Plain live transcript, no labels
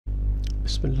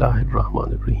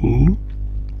Bismillahirrahmanirrahim.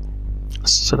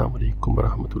 Assalamu alaikum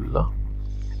warahmatullah.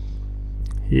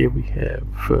 Here we have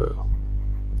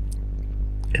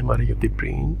MRI of the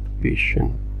brain.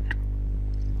 Patient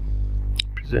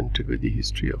presented with the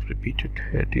history of repeated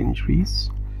head injuries,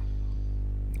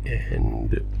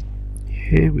 and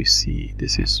here we see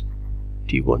this is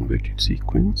T1 weighted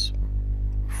sequence,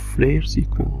 flare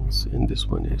sequence, and this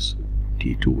one is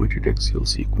T2 weighted axial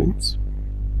sequence.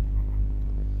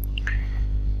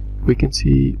 We can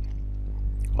see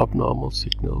abnormal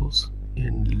signals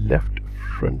in left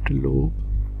frontal lobe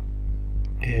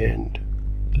and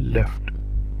left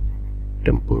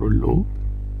temporal lobe,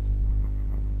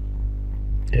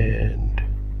 and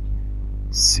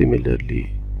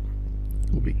similarly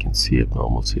we can see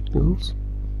abnormal signals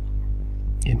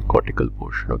in cortical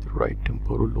portion of the right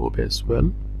temporal lobe as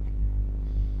well.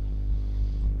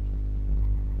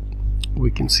 We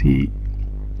can see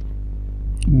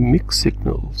mixed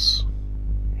signals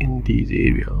in these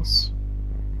areas,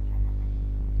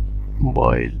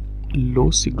 while low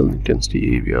signal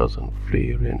intensity areas on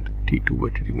flare and T2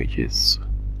 weighted images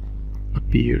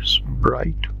appears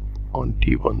bright on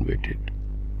T1 weighted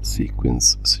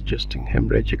sequence, suggesting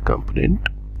hemorrhagic component.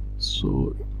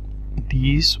 So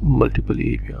these multiple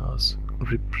areas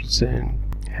represent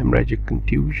hemorrhagic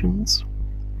contusions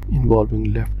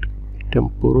involving left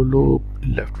temporal lobe,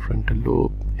 left frontal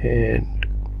lobe, and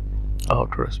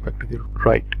outer aspect of the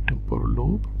right temporal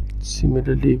lobe.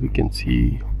 Similarly, we can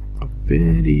see a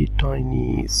very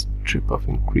tiny strip of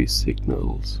increased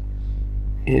signals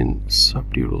in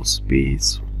subdural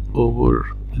space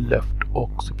over left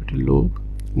occipital lobe,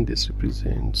 and this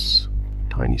represents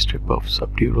tiny strip of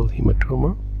subdural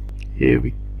hematoma. Here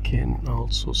we can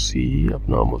also see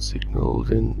abnormal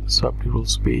signals in subdural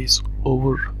space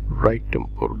over right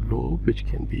temporal lobe, which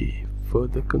can be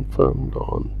further confirmed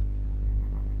on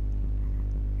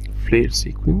flare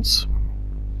sequence,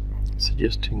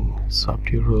 suggesting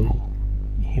subdural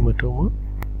hematoma.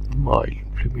 Mild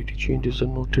inflammatory changes are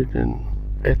noted in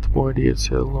ethmoid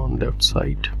ASL on left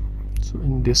side. So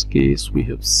in this case we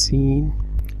have seen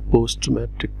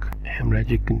post-traumatic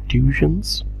hemorrhagic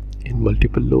contusions in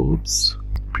multiple lobes,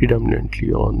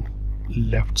 predominantly on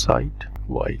left side,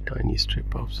 while tiny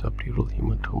strip of subdural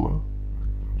hematoma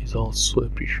is also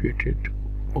appreciated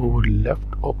over left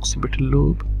occipital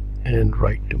lobe and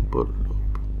right temporal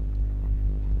lobe.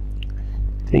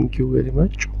 Thank you very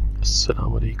much.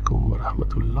 Assalamu alaikum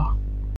warahmatullah.